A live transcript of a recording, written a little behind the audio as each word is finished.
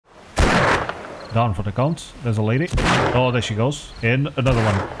Down for the count. There's a lady. Oh, there she goes. And another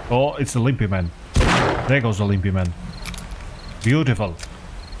one. Oh, it's the limpy man. There goes the limpy man. Beautiful.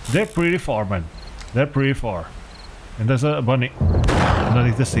 They're pretty far, man. They're pretty far. And there's a bunny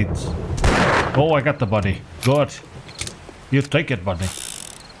underneath the seats. Oh, I got the bunny. Good. You take it, bunny.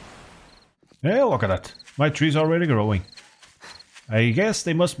 Hey, look at that. My tree's already growing. I guess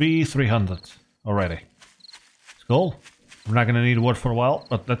they must be 300 already. It's cool. We're not gonna need wood for a while,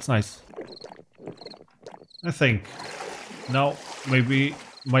 but that's nice. I think now maybe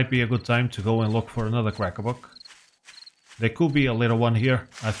might be a good time to go and look for another cracker book. There could be a little one here.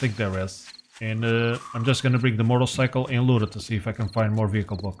 I think there is. And I'm just gonna bring the motorcycle and loot it to see if I can find more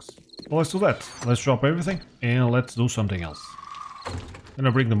vehicle books. Well, let's do that. Let's drop everything and let's do something else. I'm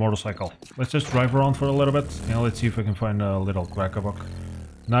gonna bring the motorcycle. Let's just drive around for a little bit and let's see if I can find a little cracker book.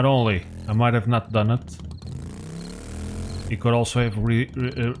 Not only I might have not done it, it could also have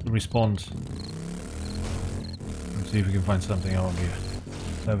respawned. Let's see if we can find something around here.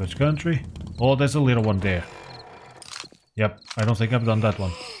 Savage country. Oh, there's a little one there. Yep, I don't think I've done that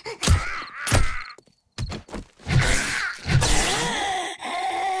one.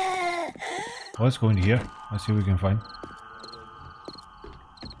 Let's go in here. Let's see what we can find.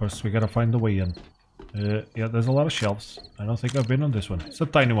 First, we gotta find the way in. Yeah, there's a lot of shelves. I don't think I've been on this one. It's a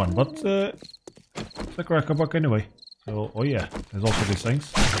tiny one, but it's a cracker book anyway. So, oh yeah, there's also these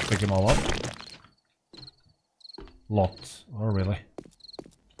things. Let's pick them all up. Locked. Oh, really?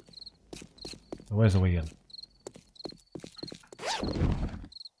 So where's the way in?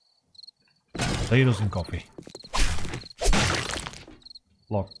 Potatoes and coffee.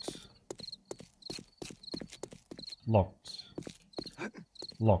 Locked. Locked.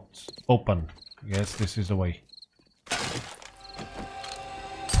 Locked. Open. Yes, this is the way.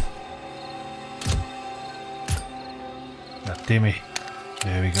 Yeah, Timmy.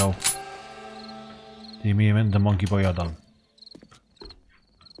 There we go. Timmy and the monkey boy are done.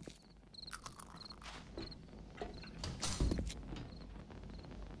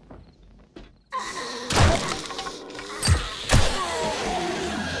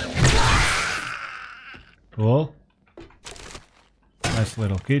 Cool. Nice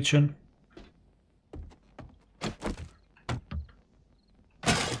little kitchen.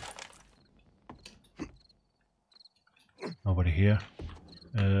 Nobody here.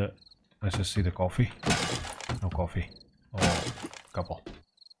 Let's just see the coffee. No coffee. Oh, couple.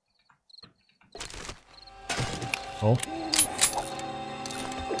 Oh.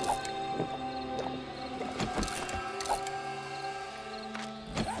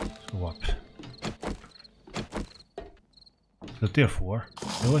 Let's go up. Is that tier 4?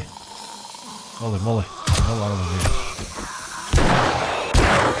 Really? Holy moly. A whole lot of them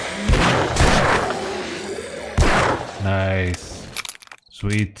here. Nice.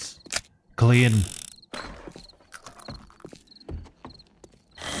 Sweet. Clean.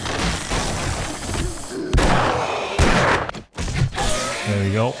 There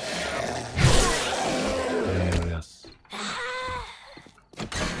we go. There it is.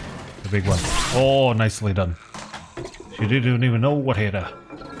 The big one. Oh, nicely done. She didn't even know what hit her.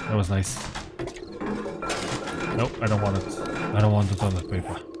 That was nice. Nope, I don't want it. I don't want the toilet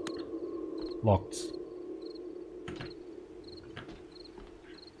paper. Locked.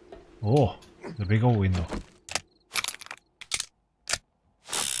 Oh, the big old window.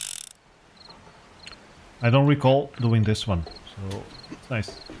 I don't recall doing this one, so it's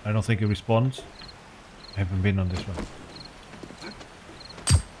nice. I don't think it responds. I haven't been on this one.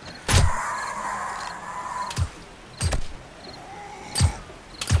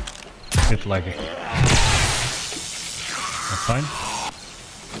 Bit laggy. That's fine.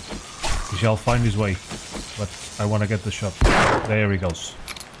 He shall find his way, but I want to get the shot. There he goes.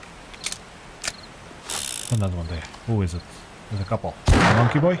 Another one there. Who is it? There's a couple.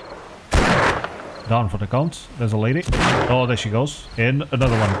 Monkey boy. Down for the count. There's a lady. Oh, there she goes. And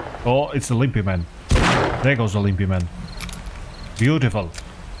another one. Oh, it's the limpy man. There goes the limpy man. Beautiful.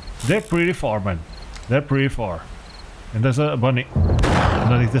 They're pretty far, man. They're pretty far. And there's a bunny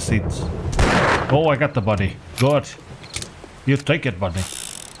underneath the seats. Oh, I got the bunny. Good. You take it, bunny.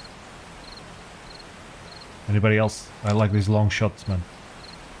 Anybody else? I like these long shots, man.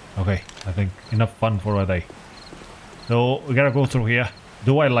 Okay, I think enough fun for a day. So, we gotta go through here.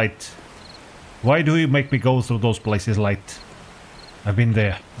 Do I light? Why do you make me go through those places light? I've been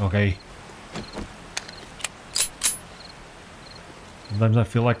there, okay? Sometimes I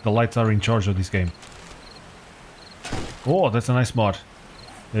feel like the lights are in charge of this game. Oh, that's a nice mod.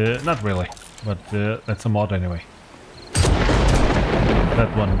 Not really, but that's a mod anyway.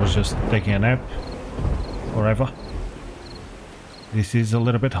 That one was just taking a nap forever. This is a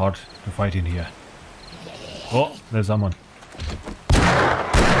little bit hard to fight in here. Oh, there's someone.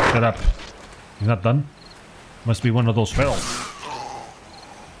 Shut up. He's not done. Must be one of those ferals.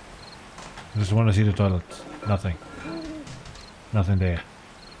 I just want to see the toilet. Nothing. Nothing there.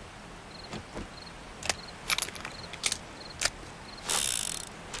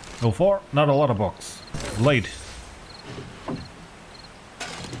 So far, not a lot of bugs. Late.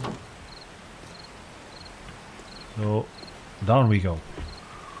 So, down we go.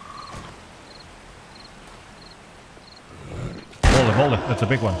 Hold it, that's a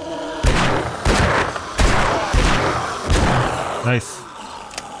big one. Nice.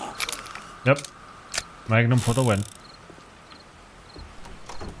 Yep. Magnum for the win.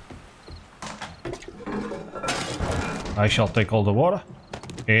 I shall take all the water.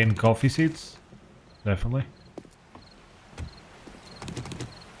 And coffee seeds. Definitely.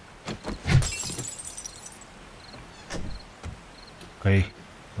 Okay.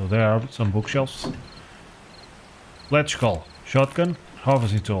 So there are some bookshelves. Ledge call. Shotgun.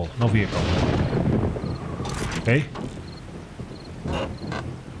 Harvesting tool. No vehicle. Okay.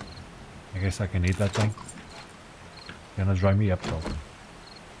 I guess I can eat that thing. Gonna dry me up though.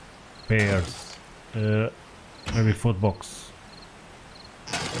 Pears. Maybe food box.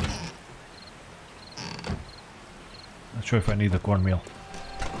 Not sure if I need the cornmeal.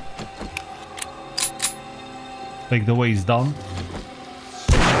 Take the waste down.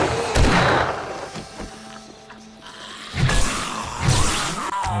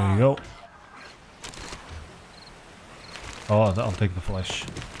 There you go. Oh, I'll take the flesh.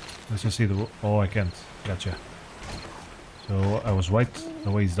 Let's just see the... Oh, I can't. Gotcha. So, I was right.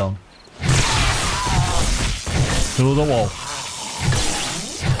 The waste down. Through the wall.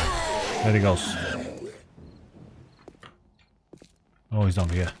 There he goes. Oh, he's down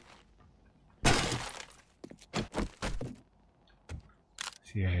here.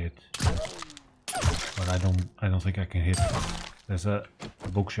 See a hit. But I don't think I can hit. There's a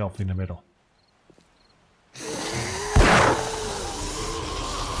bookshelf in the middle.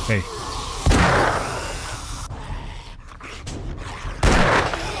 Okay.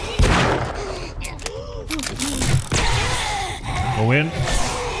 Go in.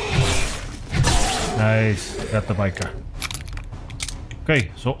 Nice. Got the biker.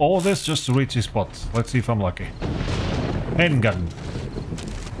 Okay, so all this just to reach his spot. Let's see if I'm lucky. Handgun.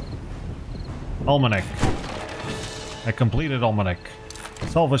 Almanac. I completed Almanac.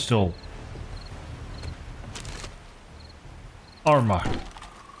 Salvage tool. Armor.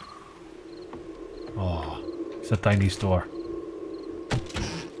 Oh, it's a tiny store.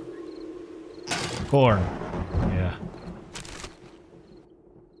 Corn. Yeah.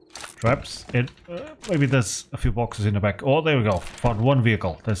 Traps. And maybe there's a few boxes in the back. Oh, there we go. Found one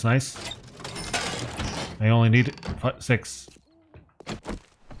vehicle. That's nice. I only need 6.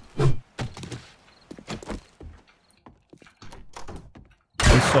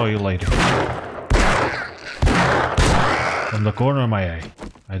 I saw you later. From the corner of my eye.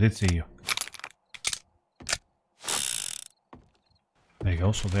 I did see you. There you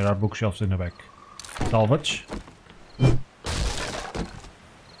go. So there are bookshelves in the back. Salvage.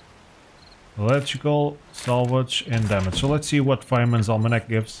 Electrical, salvage, and damage. So let's see what Fireman's Almanac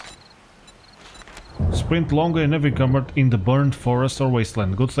gives. Sprint longer and never encumbered in the burnt forest or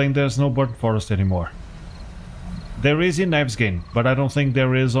wasteland. Good thing there's no burnt forest anymore. There is in Knives Game, but I don't think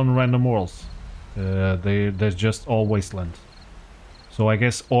there is on Random Worlds. There's just all wasteland. So I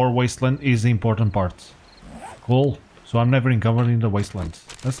guess all wasteland is the important part. Cool. So I'm never encumbered in the wasteland.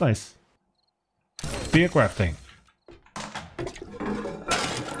 That's nice. Spear crafting.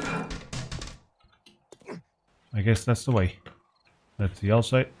 I guess that's the way. That's the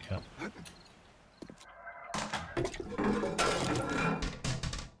outside. Yeah.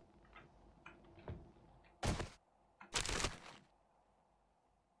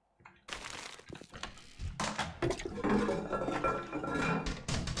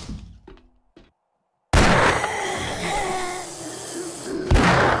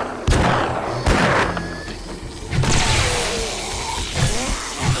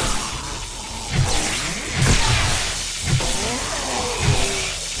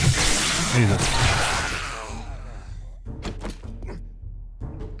 Jesus.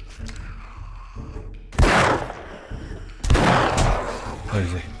 Where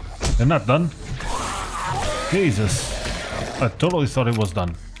is he? They're not done? Jesus. I totally thought it was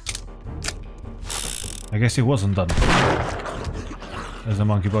done. I guess it wasn't done. There's a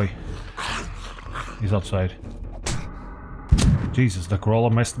monkey boy. He's outside. Jesus, the crawler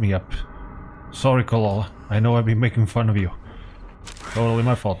messed me up. Sorry, Corolla. I know I've been making fun of you. Totally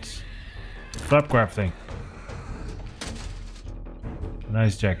my fault. Trap crafting.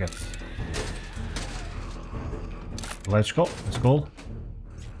 Nice jacket. Let's go. Let's go.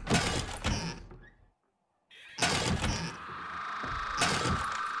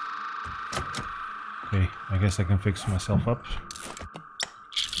 Okay, I guess I can fix myself up.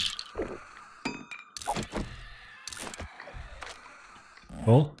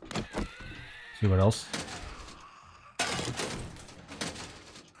 Cool. See what else.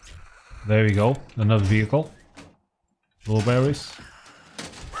 There we go. Another vehicle. Blueberries.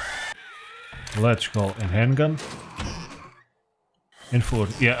 Electrical and handgun. And food.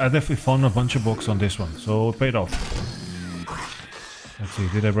 Yeah, I definitely found a bunch of books on this one, so it paid off. Let's see,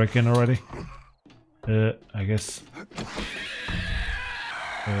 did I break in already? I guess. It's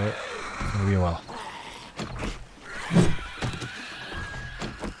gonna be a while.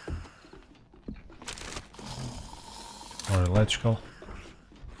 Or electrical.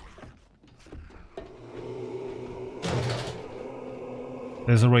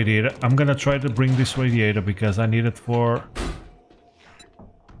 There's a radiator. I'm gonna try to bring this radiator because I need it for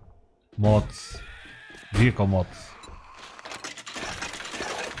mods, vehicle mods.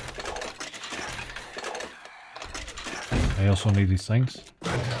 I also need these things.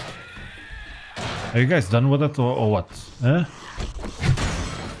 Are you guys done with it or what? Huh?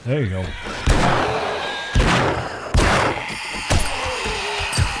 There you go.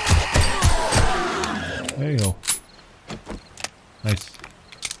 There you go. Nice.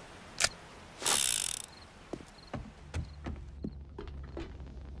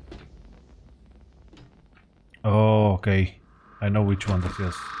 Oh, okay. I know which one this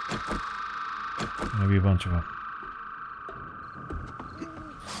is. Maybe a bunch of them.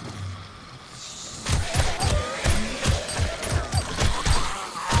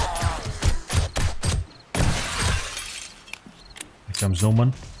 Here comes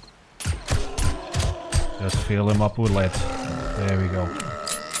Zooming. Just fill him up with lead. There we go.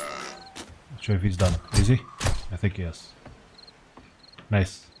 Not sure if he's done. Is he? I think he is.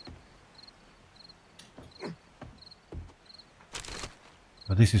 Nice.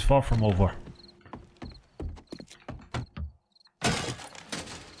 But this is far from over.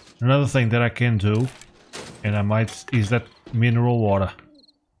 Another thing that I can do, and I might, is that mineral water.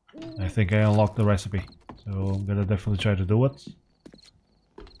 I think I unlocked the recipe, so I'm gonna definitely try to do it.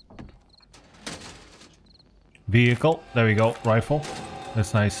 Vehicle, there we go, rifle.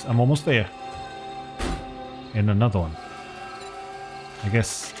 That's nice, I'm almost there. And another one. I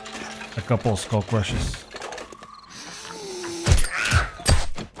guess a couple of skull crushes.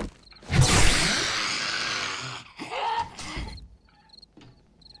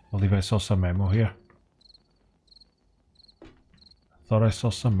 I believe I saw some ammo here. Thought I saw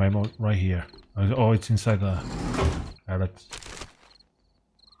some ammo right here. Oh, it's inside the carrot.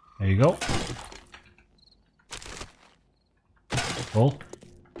 There you go. Cool.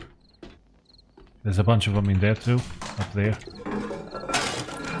 There's a bunch of them in there too, up there.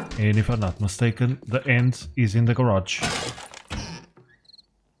 And if I'm not mistaken, the end is in the garage.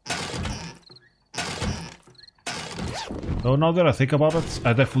 So now that I think about it,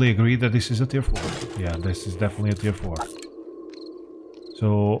 I definitely agree that this is a tier 4. Yeah, this is definitely a tier 4.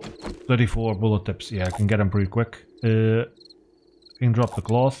 So, 34 bullet tips. Yeah, I can get them pretty quick. Can drop the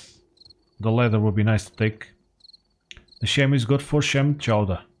cloth. The leather would be nice to take. The sham is good for sham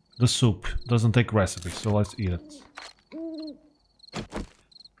chowder. The soup doesn't take recipes, so let's eat it.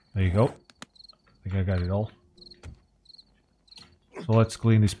 There you go. I think I got it all. So let's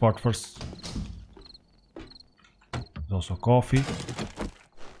clean this part first. There's also coffee.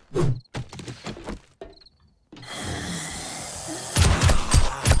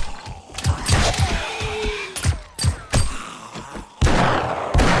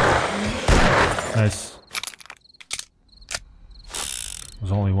 Nice.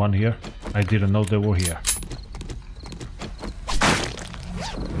 There's only one here. I didn't know they were here.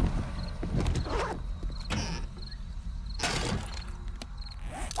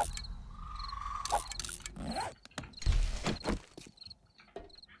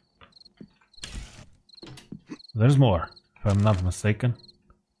 There's more, if I'm not mistaken.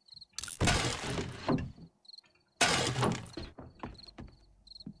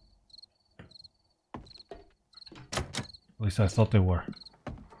 At least I thought they were.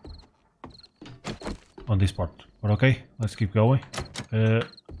 On this part. But okay, let's keep going. This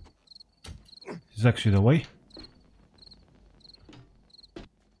is actually the way.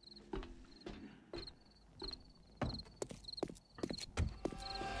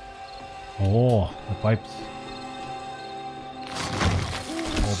 Oh, the pipes.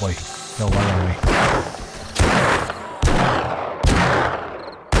 Oh boy, they'll lie on me.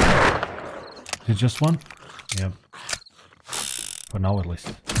 Is it just one? Yeah. For now at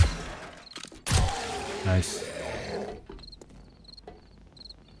least. Nice.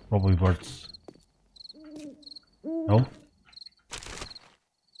 Probably birds. No.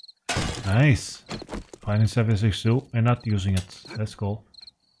 Nice. Finding 762 and not using it. That's cool.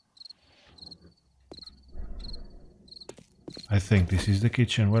 I think this is the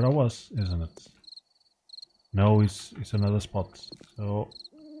kitchen where I was, isn't it? No, it's another spot. So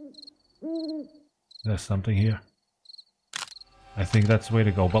there's something here. I think that's the way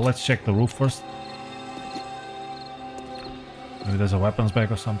to go. But let's check the roof first. Maybe there's a weapons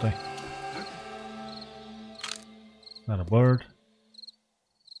bag or something. Not a bird.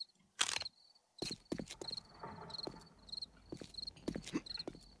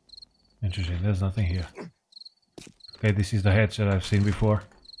 Interesting, there's nothing here. Okay, this is the hatch that I've seen before.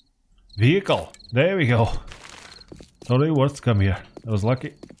 Vehicle! There we go! Totally worth to come here. I was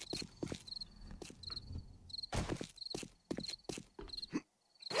lucky.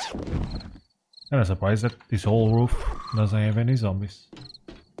 Kinda surprised that this whole roof doesn't have any zombies.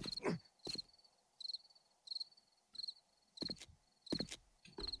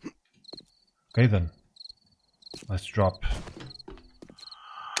 Okay then. Let's drop.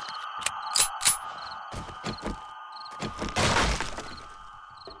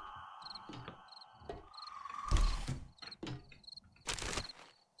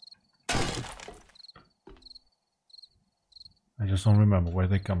 I just don't remember where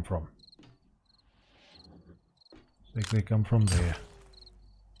they come from. I think they come from there.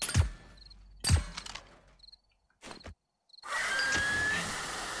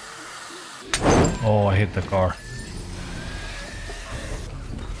 Oh, I hit the car.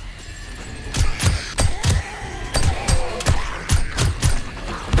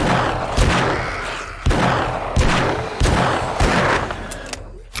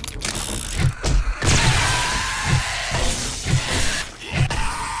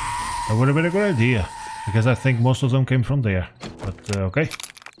 That would have been a good idea, because I think most of them came from there. But okay.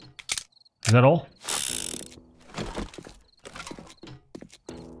 Is that all?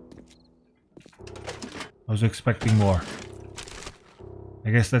 I was expecting more.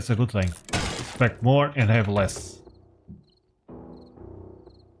 I guess that's a good thing. Expect more and have less.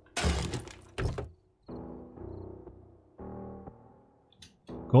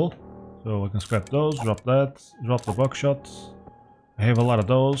 Cool. So we can scrap those, drop that, drop the buckshots. I have a lot of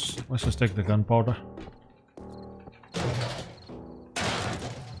those. Let's just take the gunpowder.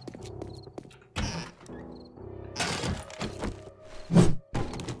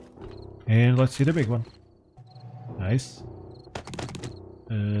 And let's see the big one. Nice.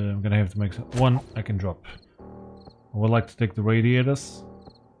 I'm gonna have to make one I can drop. I would like to take the radiators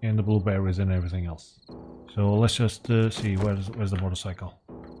and the blueberries and everything else. So let's just see where's the motorcycle.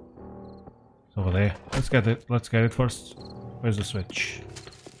 It's over there. Let's get it. Let's get it first. Where's the switch?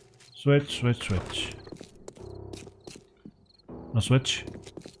 Switch, switch, switch. No switch.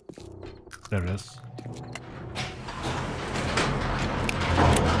 There it is.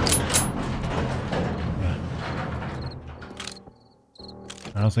 Yeah.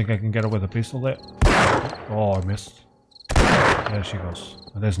 I don't think I can get her with a pistol there. Oh, I missed. There she goes.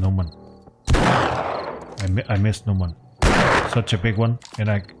 Oh, there's Newman. I missed Newman. Such a big one, and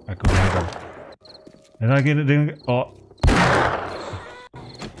I couldn't hit him. And I didn't. Oh.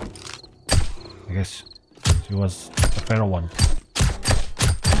 I guess she was a fair one.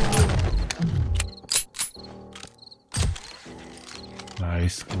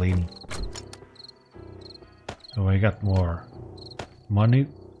 Nice, clean. So I got more money,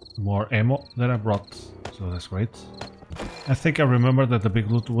 more ammo that I brought, so that's great. I think I remember that the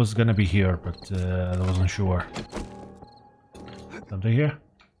big loot was gonna be here, but I wasn't sure. Something here?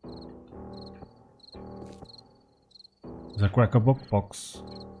 There's a cracker box.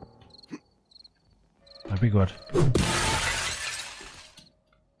 That'd be good.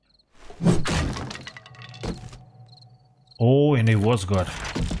 Oh, and it was good.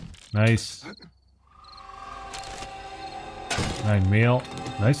 Nice. 9 mil.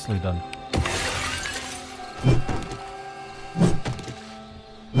 Nicely done.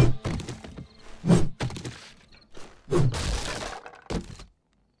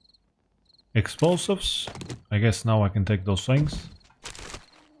 Explosives. I guess now I can take those things.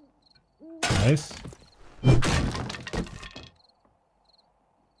 Nice.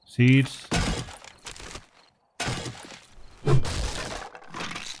 Seeds.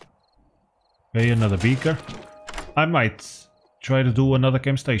 Okay, another beaker. I might try to do another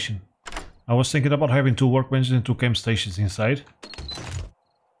camp station. I was thinking about having 2 workbenches and 2 camp stations inside.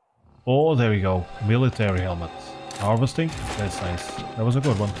 Oh, there we go. Military helmet. Harvesting? That's nice. That was a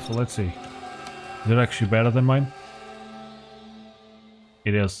good one. So let's see. Is it actually better than mine?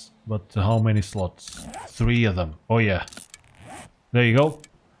 It is. But how many slots? 3 of them. Oh yeah. There you go.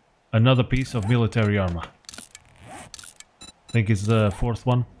 Another piece of military armor. I think it's the 4th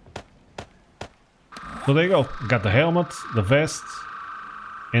one. So there you go. Got the helmet, the vest,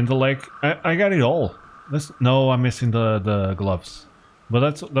 and the leg. I got it all. No, I'm missing the gloves.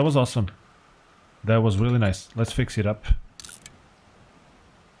 But that was awesome. That was really nice. Let's fix it up.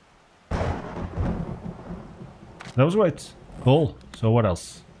 That was great. Cool. So what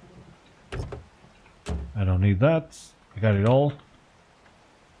else? I don't need that. I got it all.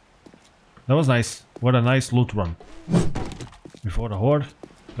 That was nice. What a nice loot run. Before the horde.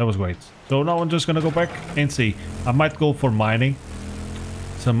 That was great. So now I'm just gonna go back and see. I might go for mining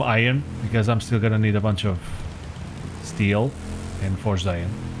some iron, because I'm still gonna need a bunch of steel and forged iron.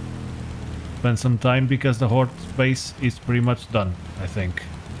 Spend some time because the horde base is pretty much done, I think.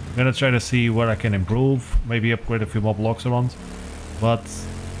 I'm gonna try to see where I can improve, maybe upgrade a few more blocks around, but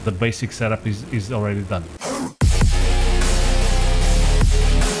the basic setup is already done.